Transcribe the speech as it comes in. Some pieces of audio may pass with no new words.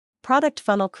Product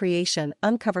funnel creation.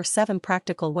 Uncover 7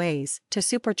 practical ways to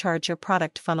supercharge your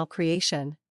product funnel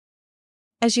creation.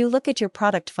 As you look at your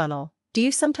product funnel, do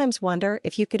you sometimes wonder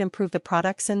if you could improve the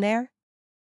products in there?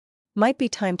 Might be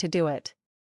time to do it.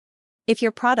 If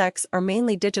your products are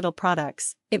mainly digital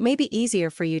products, it may be easier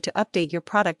for you to update your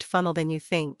product funnel than you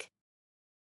think.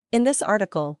 In this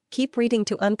article, keep reading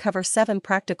to uncover 7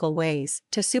 practical ways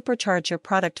to supercharge your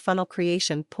product funnel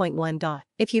creation. Point 1.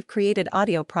 If you've created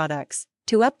audio products,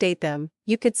 to update them,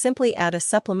 you could simply add a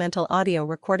supplemental audio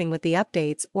recording with the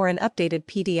updates or an updated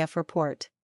PDF report.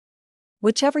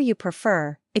 Whichever you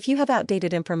prefer, if you have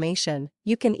outdated information,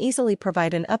 you can easily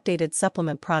provide an updated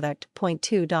supplement product. Point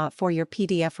 2. For your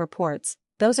PDF reports,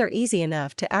 those are easy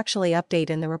enough to actually update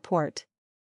in the report.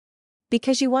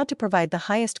 Because you want to provide the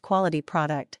highest quality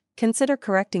product, consider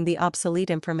correcting the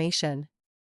obsolete information.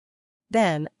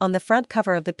 Then, on the front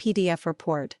cover of the PDF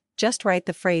report, just write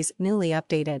the phrase "newly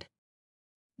updated."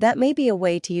 That may be a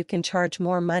way you can charge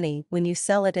more money when you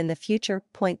sell it in the future.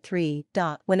 Point 3.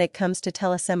 When it comes to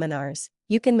teleseminars,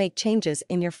 you can make changes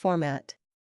in your format.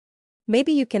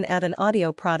 Maybe you can add an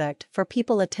audio product for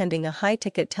people attending a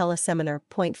high-ticket teleseminar.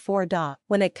 Point 4.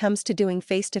 When it comes to doing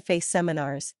face-to-face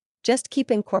seminars, just keep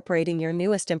incorporating your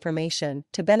newest information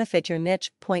to benefit your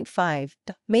niche. Point 5.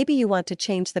 Maybe you want to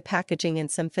change the packaging in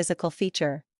some physical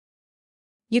feature.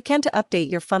 You can to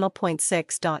update your funnel. Point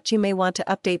 6. You may want to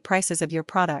update prices of your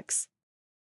products.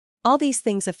 All these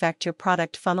things affect your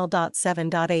product funnel.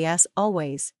 7. As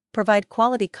always, provide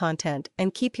quality content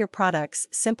and keep your products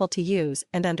simple to use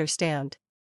and understand.